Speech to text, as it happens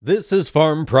This is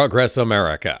Farm Progress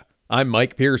America. I'm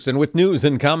Mike Pearson with news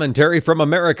and commentary from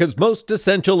America's most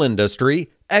essential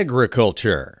industry,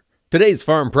 agriculture. Today's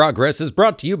Farm Progress is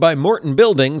brought to you by Morton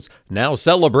Buildings, now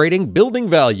celebrating Building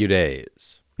Value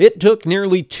Days. It took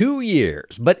nearly 2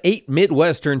 years, but 8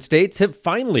 Midwestern states have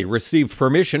finally received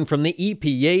permission from the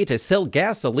EPA to sell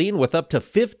gasoline with up to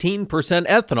 15%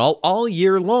 ethanol all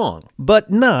year long,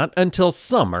 but not until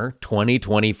summer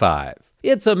 2025.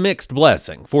 It's a mixed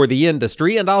blessing for the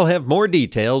industry, and I'll have more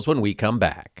details when we come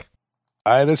back.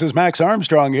 Hi, this is Max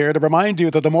Armstrong here to remind you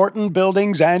that the Morton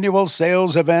Buildings annual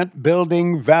sales event,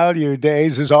 Building Value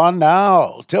Days, is on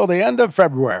now till the end of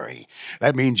February.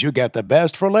 That means you get the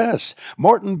best for less.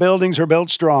 Morton Buildings are built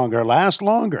stronger, last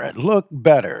longer, and look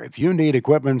better. If you need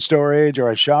equipment storage or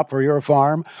a shop for your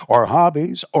farm or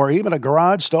hobbies or even a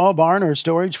garage, stall, barn, or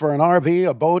storage for an RV,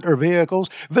 a boat, or vehicles,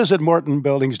 visit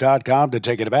MortonBuildings.com to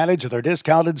take advantage of their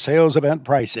discounted sales event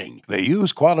pricing. They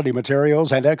use quality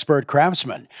materials and expert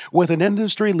craftsmen with an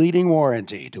industry-leading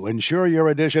warranty to ensure your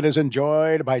addition is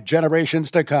enjoyed by generations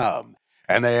to come.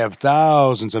 And they have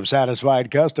thousands of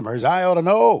satisfied customers. I ought to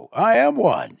know. I am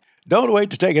one. Don't wait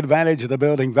to take advantage of the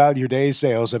Building Value Day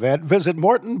sales event. Visit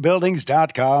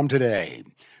MortonBuildings.com today.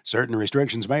 Certain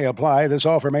restrictions may apply. This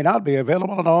offer may not be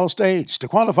available in all states. To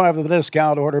qualify for the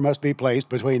discount, order must be placed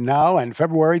between now and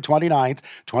February 29th,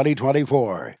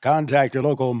 2024. Contact your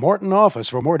local Morton office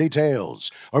for more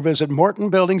details or visit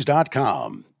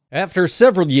MortonBuildings.com. After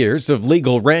several years of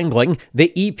legal wrangling,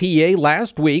 the EPA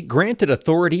last week granted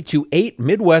authority to 8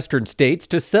 Midwestern states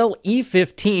to sell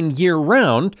E15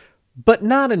 year-round, but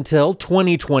not until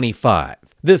 2025.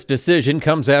 This decision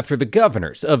comes after the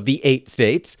governors of the 8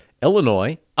 states,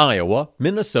 Illinois, Iowa,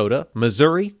 Minnesota,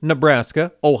 Missouri,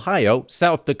 Nebraska, Ohio,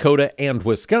 South Dakota, and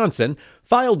Wisconsin,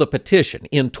 filed a petition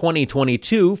in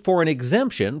 2022 for an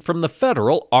exemption from the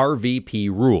federal RVP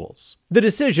rules. The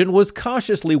decision was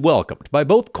cautiously welcomed by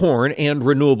both corn and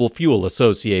renewable fuel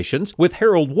associations, with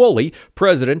Harold Woolley,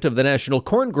 president of the National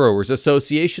Corn Growers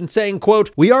Association, saying,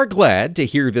 quote, "We are glad to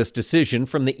hear this decision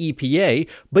from the EPA,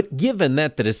 but given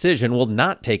that the decision will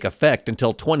not take effect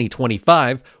until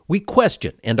 2025, we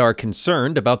question and are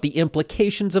concerned about the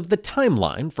implications of the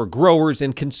timeline for growers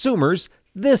and consumers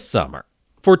this summer."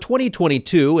 For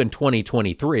 2022 and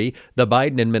 2023, the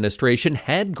Biden administration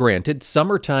had granted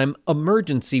summertime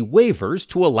emergency waivers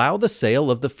to allow the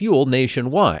sale of the fuel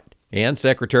nationwide. And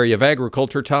Secretary of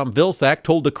Agriculture Tom Vilsack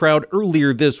told a crowd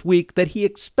earlier this week that he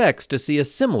expects to see a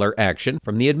similar action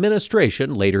from the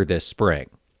administration later this spring.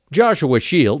 Joshua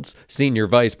Shields, Senior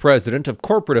Vice President of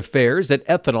Corporate Affairs at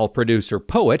ethanol producer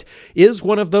POET, is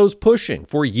one of those pushing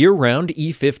for year-round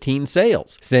E15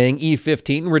 sales, saying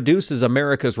E15 reduces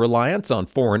America's reliance on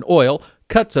foreign oil,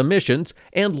 cuts emissions,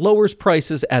 and lowers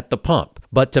prices at the pump.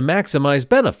 But to maximize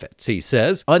benefits, he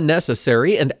says,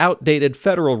 unnecessary and outdated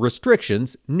federal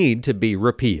restrictions need to be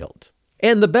repealed.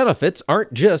 And the benefits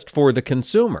aren't just for the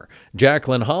consumer.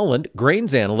 Jacqueline Holland,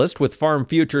 grains analyst with Farm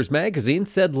Futures magazine,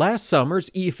 said last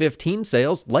summer's E15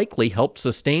 sales likely helped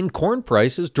sustain corn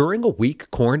prices during a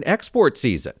weak corn export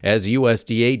season, as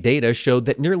USDA data showed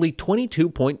that nearly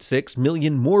 22.6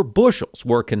 million more bushels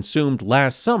were consumed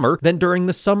last summer than during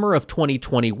the summer of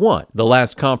 2021, the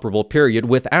last comparable period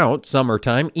without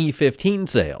summertime E15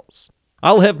 sales.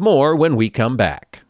 I'll have more when we come back.